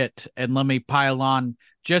enough shit and let me pile on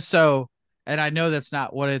just so, and I know that's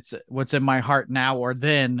not what's in my heart now or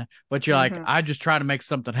then, but you're like, mhm. I just try to make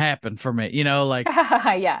something happen for me, like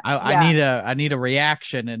Yeah, I yeah, need a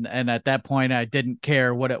reaction, and at that point I didn't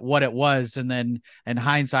care what it was, and then in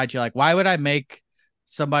hindsight you're like, why would I make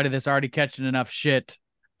somebody that's already catching enough shit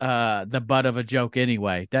the butt of a joke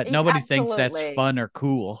anyway? That nobody thinks that's absolutely. fun or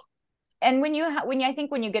cool. And I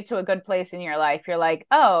think when you get to a good place in your life, you're like,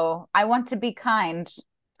 oh, I want to be kind.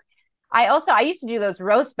 I used to do those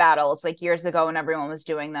roast battles like years ago when everyone was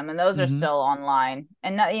doing them, and those are Mm-hmm. still online.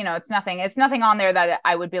 And it's nothing on there that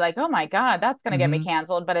I would be like, oh my God, that's gonna get me Mm-hmm.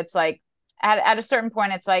 canceled. But it's like at a certain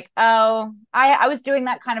point, it's like, oh, I was doing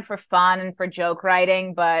that kind of for fun and for joke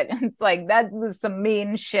writing, but it's like that was some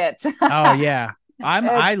mean shit. Oh yeah.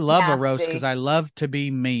 I It's love a roast because nasty. I love to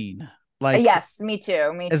be mean. Like, Yes, me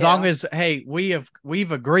too. Me as long too. as, hey,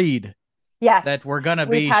 we've agreed that Yes. we're gonna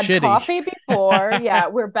We've be had shitty. coffee before. Yeah,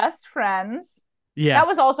 we're best friends. Yeah. That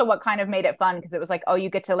was also what kind of made it fun because it was like, oh, you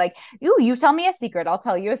get to like, ooh, you tell me a secret, I'll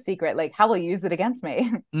tell you a secret. Like, how will you use it against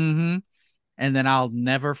me? Mm-hmm. And then I'll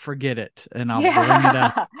never forget it and I'll bring it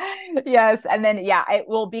up. Yeah. Yes. And then yeah, it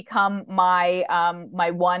will become my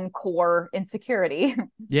one core insecurity.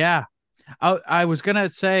 Yeah. I was gonna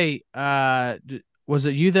say, was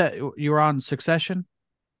it you that you were on Succession?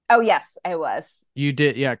 Oh yes, I was. You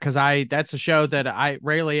did, yeah, because I that's a show that I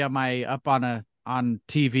rarely am I up on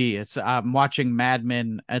TV. It's I'm watching Mad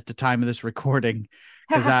Men at the time of this recording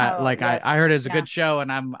because I Oh like yes. I heard it's a Yeah. good show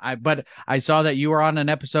and but I saw that you were on an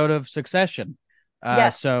episode of Succession.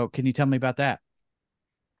 Yes. So can you tell me about that?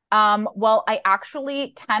 Well, I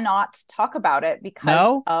actually cannot talk about it because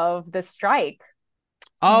No? of the strike.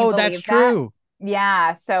 Can you Oh, that's believe that? true.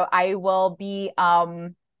 Yeah, so I will be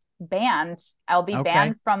banned. I'll be Okay.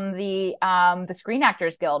 banned from the Screen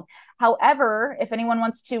Actors Guild. However, if anyone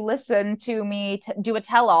wants to listen to me do a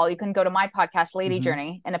tell-all, you can go to my podcast, Lady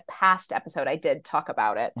Journey. In a past episode, I did talk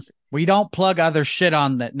about it. We don't plug other shit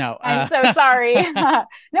on that. No, I'm so sorry. No,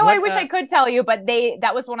 What, I wish I could tell you, but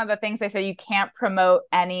that was one of the things they said, you can't promote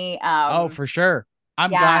any. oh, for sure.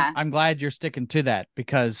 Yeah. I'm glad you're sticking to that,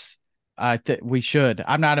 because we should.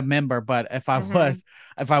 I'm not a member, but if I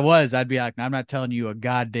was, I'd be like, I'm not telling you a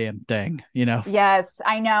goddamn thing, you know? Yes,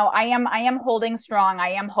 I know. I am holding strong. I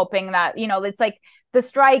am hoping that, it's like the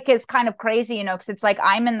strike is kind of crazy, because it's like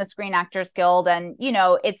I'm in the Screen Actors Guild, and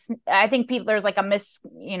I think there's like a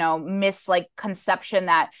mis like conception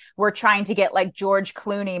that we're trying to get like George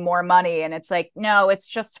Clooney more money, and it's like, no, it's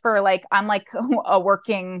just for like I'm like a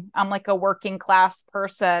working class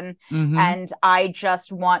person, and I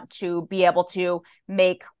just want to be able to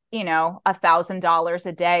make $1,000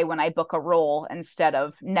 a day when I book a role, instead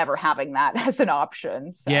of never having that as an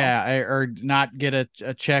option. So. Yeah, or not get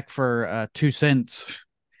a check for 2 cents.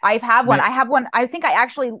 I have one. I think I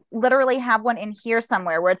actually literally have one in here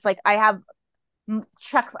somewhere, where it's like I have a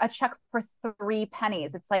check for 3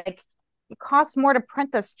 pennies. It's like, it costs more to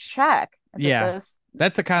print this check. Yeah.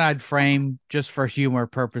 That's the kind I'd frame just for humor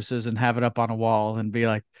purposes and have it up on a wall and be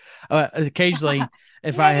like, occasionally,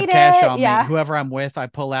 if I have cash on me, whoever I'm with, I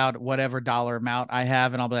pull out whatever dollar amount I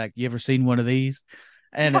have, and I'll be like, you ever seen one of these?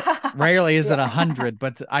 And rarely is it 100,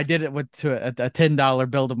 but I did it to a $10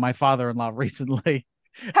 bill to my father-in-law recently.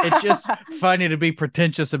 It's just funny to be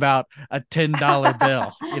pretentious about a $10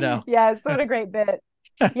 bill, Yes, what a great bit.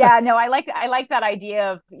 Yeah, no, I like that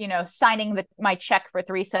idea of, signing my check for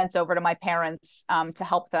 3 cents over to my parents, to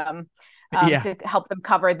help them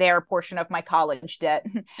cover their portion of my college debt.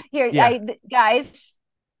 Here, guys,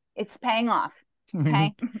 it's paying off.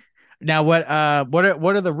 Okay. Now, what are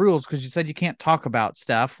the rules? Because you said you can't talk about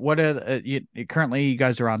stuff. What are currently you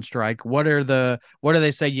guys are on strike? What do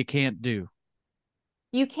they say you can't do?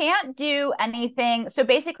 You can't do anything. So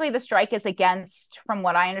basically the strike is against, from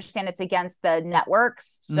what I understand, it's against the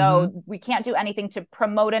networks. So we can't do anything to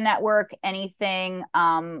promote a network, anything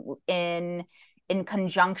in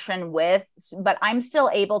conjunction with, but I'm still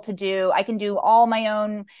able to I can do all my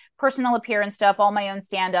own personal appearance stuff, all my own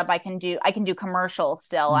stand-up. I can do commercials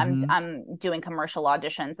still. I'm doing commercial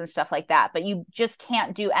auditions and stuff like that, but you just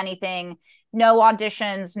can't do anything, no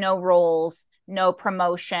auditions, no roles, no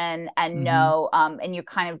promotion, and no and you're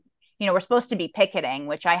kind of, we're supposed to be picketing,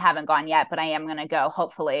 which I haven't gone yet, but I am going to go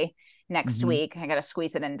hopefully next week. I got to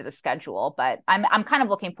squeeze it into the schedule, but I'm kind of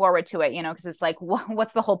looking forward to it, because it's like,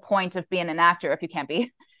 what's the whole point of being an actor if you can't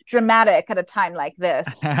be dramatic at a time like this?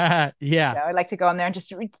 Yeah. I'd like to go in there and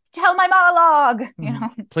just tell my monologue,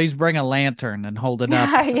 Please bring a lantern and hold it up.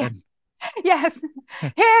 Yes.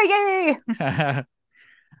 Hear ye.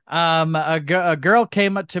 A girl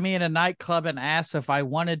came up to me in a nightclub and asked if I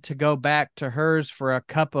wanted to go back to hers for a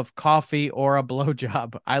cup of coffee or a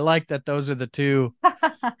blowjob. I like that those are the two.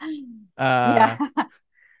 I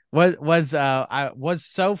was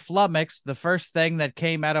so flummoxed. The first thing that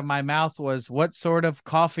came out of my mouth was, "What sort of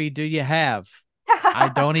coffee do you have?" I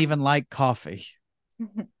don't even like coffee.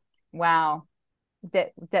 Wow.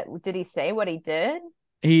 Did he say what he did?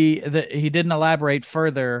 He didn't elaborate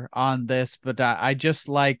further on this, but I just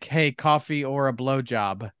like, hey, coffee or a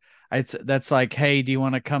blowjob. That's like, hey, do you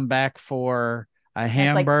want to come back for a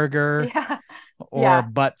hamburger or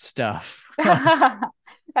butt stuff?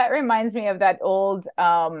 That reminds me of that old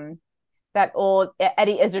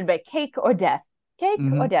Eddie Izzard bit, cake or death,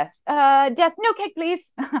 or death, death, no cake,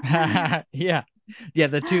 please. Yeah,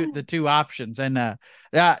 the two options, and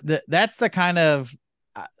that's the kind of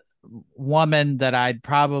woman that I'd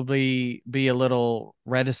probably be a little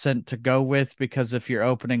reticent to go with, because if your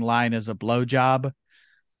opening line is a blowjob,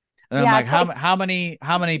 and I'm like, how many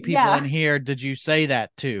people in here did you say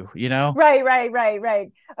that to? Right.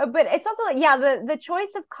 But it's also like, the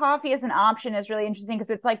choice of coffee as an option is really interesting,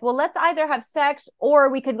 because it's like, well, let's either have sex, or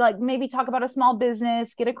we could like maybe talk about a small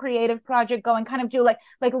business, get a creative project going, kind of do like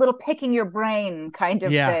a little picking your brain kind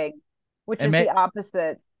of thing, which is the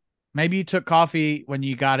opposite. Maybe you took coffee when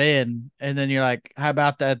you got in, and then you're like, how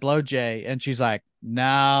about that blow Jay? And she's like,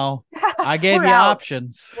 no, I gave you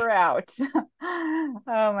options. We're out. Oh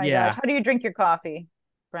my gosh. How do you drink your coffee,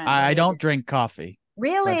 Brent? I don't drink coffee.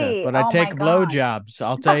 Really? But I take blowjobs.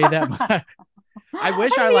 I'll tell you that. I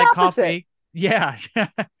wish I like coffee. Yeah.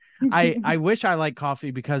 I wish I like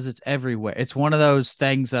coffee because it's everywhere. It's one of those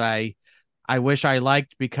things that I wish I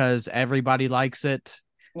liked because everybody likes it.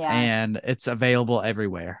 Yeah. And it's available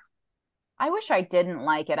everywhere. I wish I didn't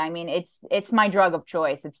like it. I mean, it's my drug of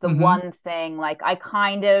choice. It's the Hmm. one thing, like, I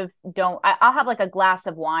kind of don't. I'll have like a glass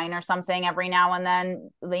of wine or something every now and then.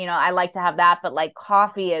 I like to have that, but like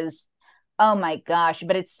coffee is, oh my gosh!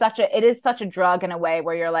 But it is such a drug in a way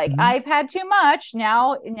where you're like, Hmm. I've had too much.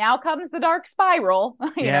 Now comes the dark spiral.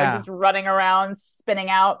 Yeah. Just running around, spinning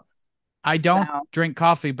out. I So, don't drink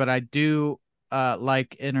coffee, but I do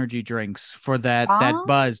like energy drinks for that ah,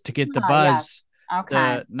 buzz, to get the yes, buzz,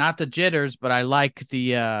 okay, the not the jitters, but I like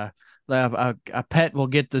a pet will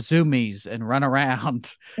get the zoomies and run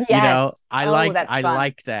around. yes. I Oh, like that's I fun.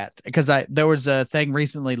 like that because I there was a thing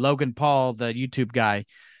recently. Logan Paul, the YouTube guy,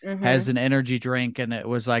 has Mm-hmm. an energy drink, and it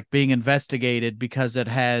was like being investigated because it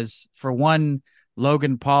has, for one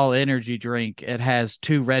Logan Paul energy drink, it has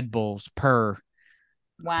two Red Bulls per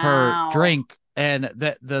Wow. drink. And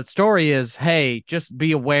the story is, hey, just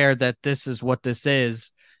be aware that this is what this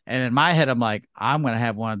is. And in my head, I'm like, I'm gonna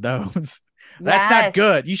have one of those. That's not Yes.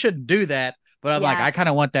 good. You shouldn't do that. But I'm like, I kind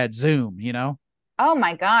Yes. of want that zoom. Oh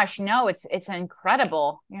my gosh, no, it's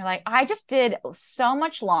incredible. You're like, I just did so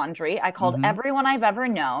much laundry. I called Hmm. everyone I've ever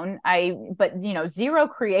known. But zero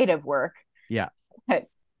creative work. Yeah.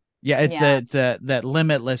 Yeah, it's Yeah. the that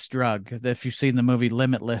limitless drug. If you've seen the movie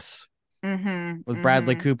Limitless Mm-hmm. with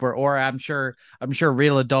Bradley Mm-hmm. Cooper, or I'm sure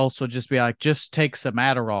real adults will just be like, just take some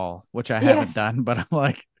Adderall, which I haven't Yes. done, but I'm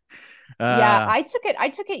like, Yeah, uh, I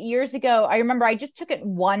took it years ago. I remember I just took it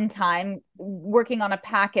one time working on a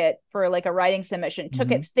packet for like a writing submission. Took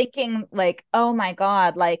mhm. it thinking like, oh my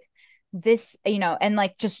God, like this, and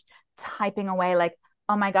like just typing away like,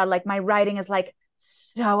 oh my God, like my writing is like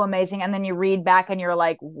so amazing. And then you read back and you're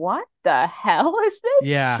like, what the hell is this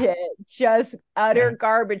Yeah, shit? Just utter yeah,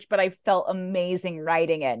 garbage, but I felt amazing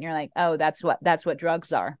writing it. And you're like, oh, that's what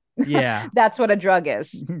drugs are. yeah. That's what a drug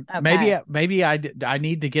is. Maybe Okay. I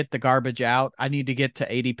need to get the garbage out. I need to get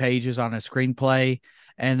to 80 pages on a screenplay,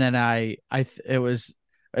 and then it was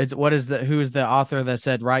it's what is the who is the author that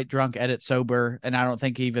said write drunk, edit sober, and I don't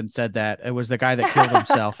think he even said that. It was the guy that killed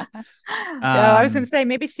himself. Yeah, I was going Um, to say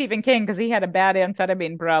maybe Stephen King because he had a bad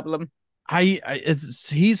amphetamine problem. I it's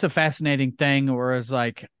he's a fascinating thing. Whereas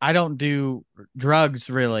like I don't do drugs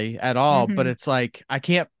really at all, but Hmm. it's like I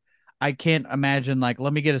can't imagine like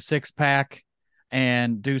let me get a six pack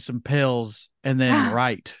and do some pills and then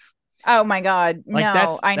write. Oh my God. Like No,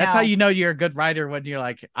 that's I that's how know. you know you're a good writer, when you're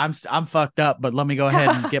like I'm fucked up, but let me go ahead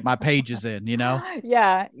and get my pages in.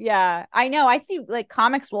 Yeah, yeah. I know. I see like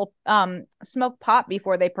comics will smoke pot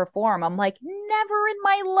before they perform. I'm like, never in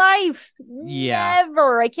my life. Yeah.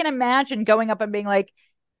 Never. I can't imagine going up and being like,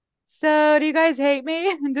 so do you guys hate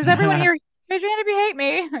me? Does everyone here raise your hand if you hate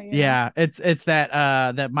me? Yeah, it's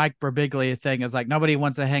that Mike Birbiglia thing, is like nobody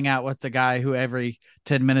wants to hang out with the guy who every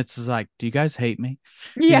 10 minutes is like, "Do you guys hate me?"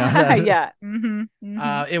 Yeah, That yeah. Mm-hmm.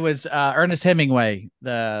 Mm-hmm. it was Ernest Hemingway.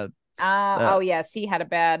 The Oh yes, he had a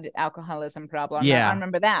bad alcoholism problem. I Yeah.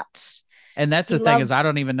 remember that. And that's He the thing, is I loved.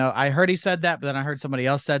 don't even know. I heard he said that, but then I heard somebody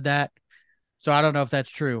else said that. So I don't know if that's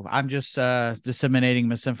true. I'm just disseminating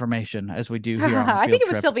misinformation, as we do here on the I think field it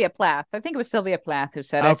was trip. Sylvia Plath. I think it was Sylvia Plath who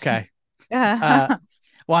said it. Okay. Uh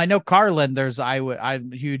well, I know Carlin,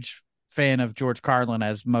 I'm a huge fan of George Carlin,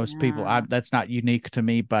 as most people. Yeah. That's not unique to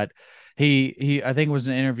me, but he I think it was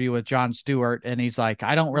an interview with Jon Stewart, and he's like,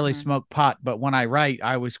 I don't really Mhm. smoke pot, but when I write,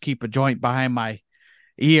 I always keep a joint behind my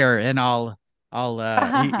ear, and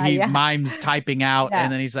he Yeah. mimes typing out, and Yeah.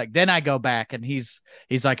 then he's like, then I go back, and he's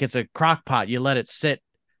like, it's a crock pot, you let it sit,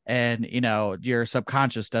 and your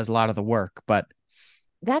subconscious does a lot of the work. But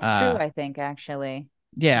That's true, uh I think, actually.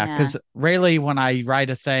 yeah, Yeah. because rarely when I write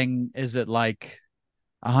a thing is it like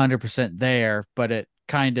 100% there, but it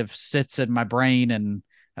kind of sits in my brain, and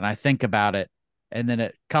I think about it, and then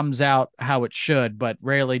it comes out how it should. But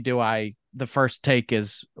rarely do I. The first take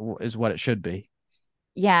is what it should be.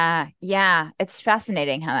 Yeah. Yeah. It's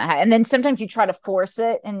fascinating how and then sometimes you try to force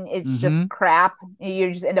it and it's Mm-hmm. just crap.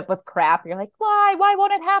 You just end up with crap. You're like, why? Why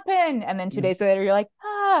won't it happen? And then 2 days later, you're like,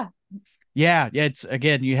 ah, Yeah, yeah. It's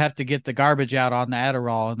again, you have to get the garbage out on the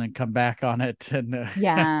Adderall and then come back on it. And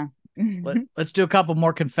yeah. let's do a couple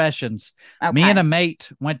more confessions. Me and Okay. a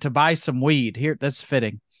mate went to buy some weed. Here, that's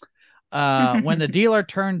fitting. When the dealer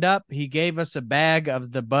turned up, he gave us a bag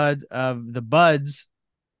of the buds.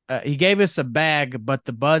 He gave us a bag, but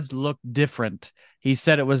the buds looked different. He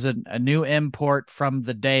said it was a new import from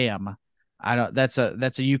the dam. I don't. That's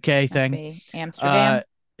a UK Must thing. be Uh, Amsterdam.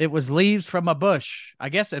 it was leaves from a bush. I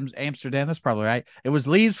guess Amsterdam. That's probably right. It was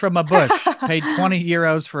leaves from a bush. Paid 20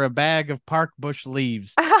 euros for a bag of park bush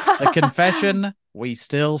leaves. A confession. We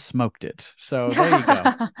still smoked it. So there you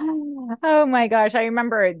go. Oh my gosh. I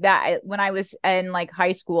remember that when I was in like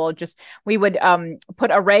high school, just we would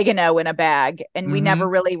put oregano in a bag and we never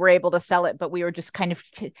Hmm. really were able to sell it, but we were just kind of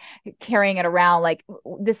carrying it around like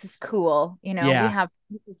this is cool, we Yeah. have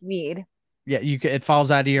this is weed. Yeah, it falls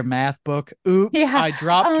out of your math book. Oops, Yeah. I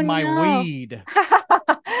dropped Oh my no. weed.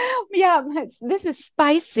 Yeah, this is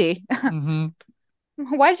spicy. Hmm.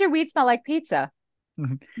 Why does your weed smell like pizza?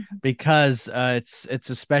 Because it's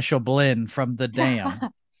a special blend from the dam.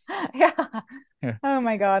 Yeah. Yeah. Oh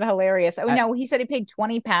my God, hilarious. Oh I, no, he said he paid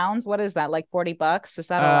 20 pounds. What is that? Like $40? Is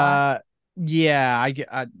that a lot? uh, yeah,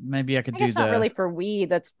 maybe I could I do guess not the really for weed.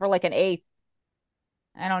 That's for like an eighth.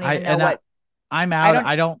 I don't I even know and what I'm I out. don't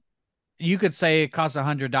I don't. You could say it costs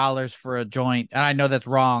 $100 for a joint, and I know that's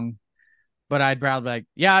wrong, but I'd rather be like,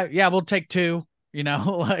 yeah, yeah, we'll take two.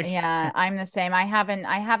 Like, yeah, I'm the same. I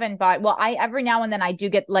haven't bought well, I every now and then I do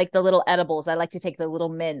get like the little edibles. I like to take the little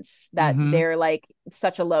mints that hmm, they're like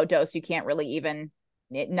such a low dose you can't really even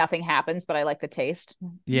nothing happens, but I like the taste.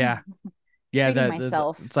 yeah, yeah. Treating The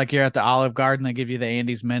myself. it's like you're at the Olive Garden. They give you the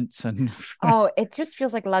Andes mints, and Oh, it just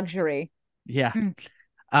feels like luxury. yeah. Mm.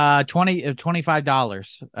 25.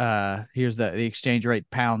 Here's the exchange rate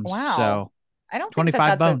pounds. Wow. So I don't think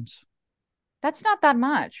that 25 bones. that's not that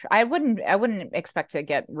much. I wouldn't expect to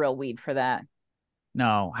get real weed for that.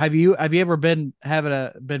 No. Have you ever been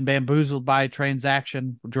bamboozled by a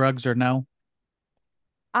transaction, drugs or no?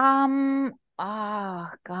 Oh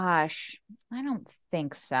gosh. I don't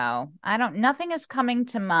think so. Nothing is coming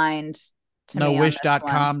to mind to No me on this one.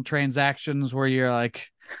 wish.com transactions where you're like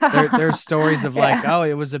there's stories of like, Yeah. oh,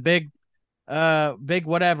 it was a big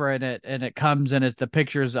whatever and it comes and it's the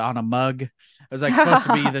pictures on a mug. It was like supposed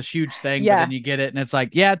to be this huge thing, but then Yeah. you get it and it's like,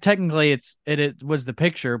 yeah, technically it was the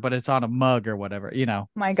picture, but it's on a mug or whatever.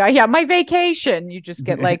 My God. Yeah, my vacation. You just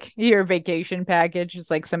get like your vacation package.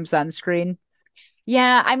 It's like some sunscreen.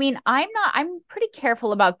 Yeah, I mean, I'm pretty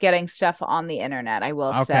careful about getting stuff on the internet, I will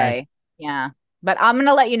Okay. say. Yeah. But I'm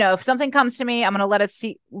gonna let you know if something comes to me, I'm gonna let it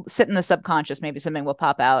sit in the subconscious. Maybe something will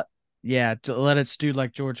pop out. Yeah, to let it stew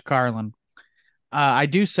like George Carlin. I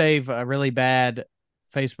do save really bad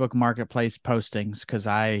Facebook Marketplace postings because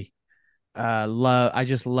I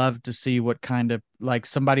just love to see what kind of like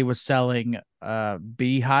somebody was selling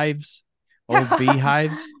beehives, old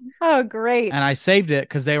beehives, Oh, great. and I saved it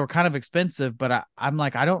because they were kind of expensive. But I'm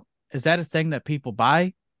like, I don't. Is that a thing that people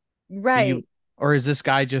buy? Do you, Right. or is this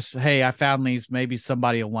guy just, hey, I found these, maybe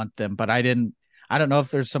somebody will want them, but I didn't. I don't know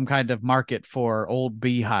if there's some kind of market for old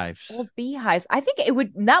beehives. Old beehives. I think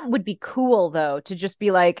that would be cool though, to just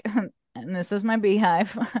be like, and this is my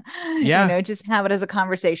beehive. Yeah, Just have it as a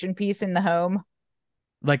conversation piece in the home.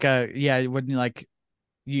 like yeah, wouldn't you like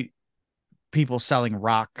you people selling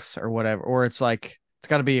rocks or whatever, or it's like it's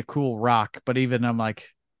got to be a cool rock, but even I'm like,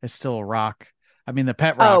 it's still a rock. I mean, the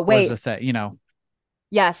pet Oh, rock was a wait. thing.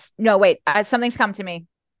 Yes. No, wait. Something's come to me.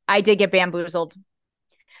 I did get bamboozled.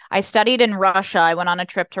 I studied in Russia. I went on a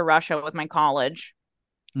trip to Russia with my college.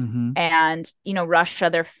 Mm-hmm. And, Russia,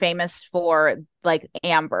 they're famous for like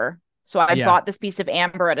amber. So I Yeah. bought this piece of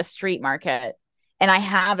amber at a street market and I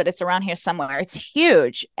have it. It's around here somewhere. It's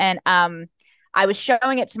huge. And I was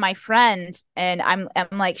showing it to my friend and I'm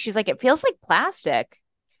like, she's like, it feels like plastic.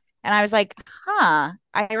 And I was like, huh.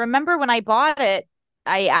 I remember when I bought it,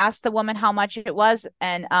 I asked the woman how much it was.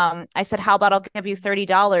 And I said, how about I'll give you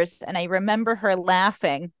 $30? And I remember her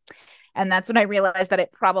laughing. And that's when I realized that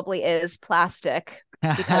it probably is plastic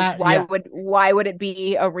because why Yeah. would it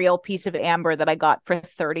be a real piece of amber that I got for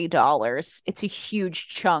 $30? It's a huge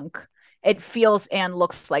chunk. It feels and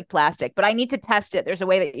looks like plastic, but I need to test it. There's a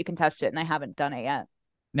way that you can test it, and I haven't done it yet.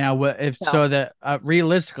 Now, what if So so that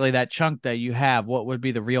realistically that chunk that you have, what would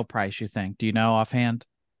be the real price? You think? Do you know offhand?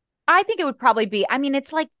 I think it would probably be. I mean,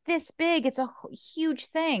 it's like this big. It's a huge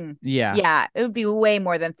thing. Yeah. Yeah, it would be way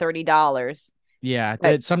more than $30. Yeah. But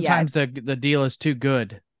yeah, Sometimes it's the deal is too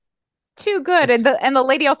good. too good. And It's the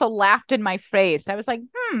lady also laughed in my face. I was like,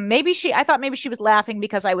 maybe I thought maybe she was laughing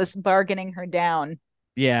because I was bargaining her down.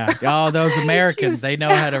 Yeah. Oh, those She Americans, was they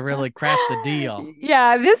know how to really craft the deal.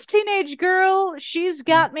 Yeah, this teenage girl, she's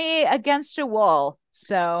got me against a wall.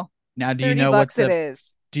 So Now, do you 30 know what bucks it the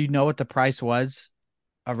is. do you know what the price was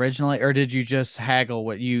originally, or did you just haggle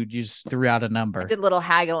what you just threw out a I number? did a little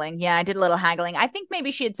haggling. Yeah, I did a little haggling. I think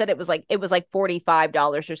maybe she had said it was like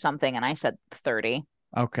 $45 or something, and I said 30,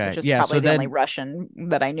 Okay. which is Yeah. probably So the only then Russian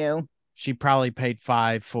that I knew. she probably paid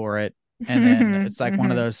 5 for it. And then it's like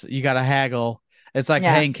one of those, you got to haggle. It's like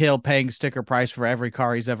Yeah. Hank Hill paying sticker price for every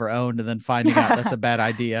car he's ever owned and then finding out that's a bad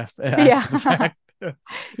idea after the Yeah. fact.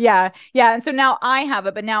 Yeah. Yeah. And so now I have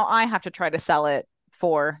it, but now I have to try to sell it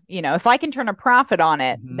for, if I can turn a profit on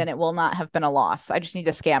it, Mhm. then it will not have been a loss. I just need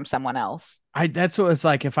to scam someone else. That's what it's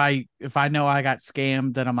like. If I know I got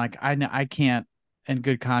scammed, then I'm like, I know I can't in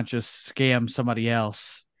good conscience scam somebody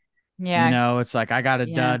else. Yeah. It's like I got a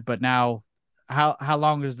Yeah. dud, but now how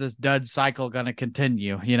long is this dud cycle gonna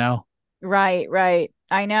continue? Right. Right.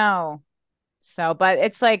 I know. So, but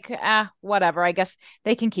it's like, whatever. I guess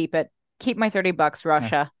they can keep it. Keep my $30, Yeah.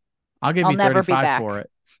 Russia. I'll give I'll you never be 35 back. for it.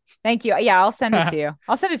 Thank you. Yeah, I'll send it to you.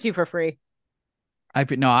 I'll send it to you for free.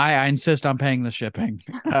 I insist on paying the shipping.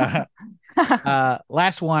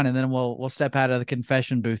 Last one, and then we'll step out of the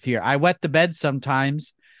confession booth here. I wet the bed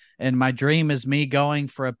sometimes, and my dream is me going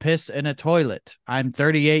for a piss in a toilet. I'm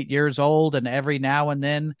 38 years old, and every now and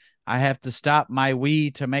then I have to stop my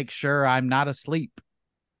wee to make sure I'm not asleep.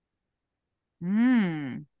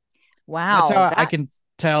 Hmm. That's Wow. how I can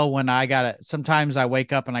tell when I gotta. Sometimes I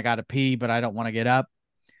wake up and I gotta pee, but I don't want to get up.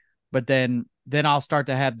 But then I'll start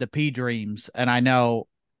to have the pee dreams, and I know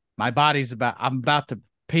I'm about to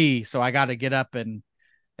pee, so I got to get up. And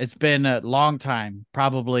it's been a long time,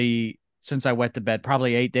 probably since I wet the bed,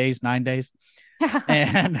 probably 8 days, 9 days.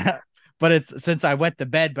 And but it's since I wet the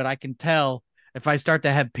bed, but I can tell if I start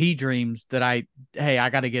to have pee dreams that hey, I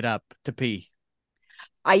got to get up to pee.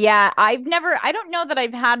 Yeah, I don't know that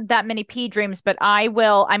I've had that many pee dreams, but I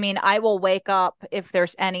will wake up if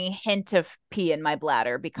there's any hint of pee in my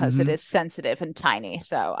bladder because it Mm-hmm. is sensitive and tiny.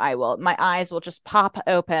 So my eyes will just pop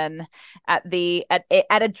open at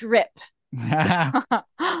a drip. Yeah,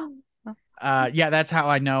 that's how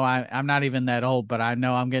I know I'm not even that old, but I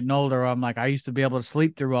know I'm getting older. I'm like, I used to be able to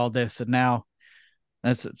sleep through all this, and now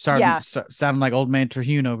that's starting Yeah. sounding like old man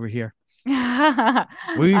Terhune over here. We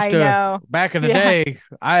used I to know. back in the Yeah. day.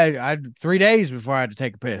 I had 3 days before I had to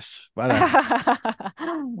take a piss. But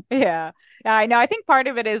Yeah. Yeah, I know. I think part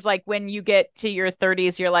of it is like when you get to your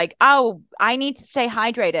 30s, you're like, oh, I need to stay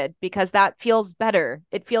hydrated because that feels better.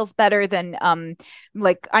 It feels better than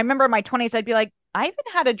like I remember in my 20s, I'd be like, I haven't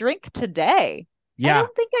had a drink today. I yeah,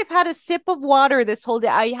 don't think I've had a sip of water this whole day.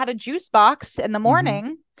 I had a juice box in the hmm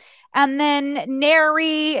morning and then hmm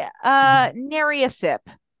nary a sip.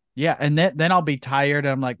 yeah, and then I'll be tired.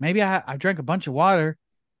 And I'm like, maybe I drank a bunch of water.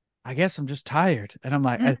 I guess I'm just tired. And I'm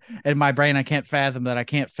like, in my brain, I can't fathom that I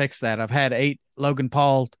can't fix that. I've had 8 Logan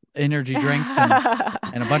Paul energy drinks and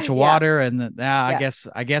a bunch of Yeah. water, and now Yeah.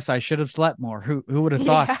 I guess I should have slept more. Who would have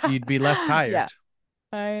thought Yeah. you'd be less tired? Yeah.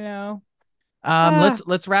 I know.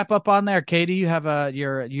 Let's wrap up on there. Katie, you have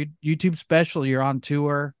your YouTube special. You're on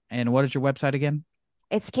tour, and what is your website again?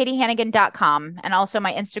 It's katiehannigan.com. And also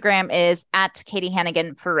my Instagram is at Katie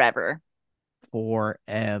Hannigan forever.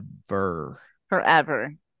 Forever.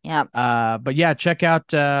 Forever. Yep. But yeah, check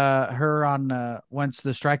out her on once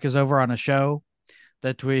the strike is over on a show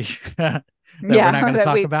that we that we're not Yeah. going to That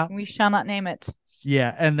talk we about. we shall not name it.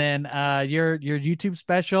 Yeah, and then your YouTube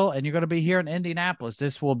special, and you're going to be here in Indianapolis.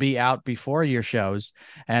 This will be out before your shows,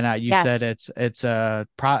 and you said Yes.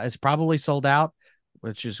 it's probably sold out,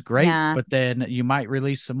 which is great. Yeah. But then you might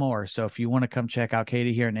release some more. So if you want to come check out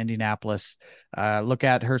Katie here in Indianapolis, look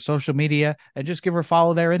at her social media and just give her a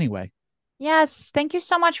follow there anyway. Yes. Thank you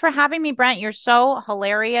so much for having me, Brent. You're so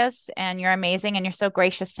hilarious and you're amazing and you're so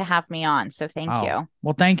gracious to have me on. So thank Oh, you.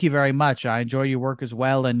 well, thank you very much. I enjoy your work as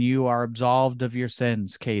well, and you are absolved of your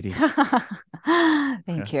sins, Katie.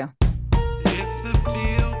 Thank you. It's the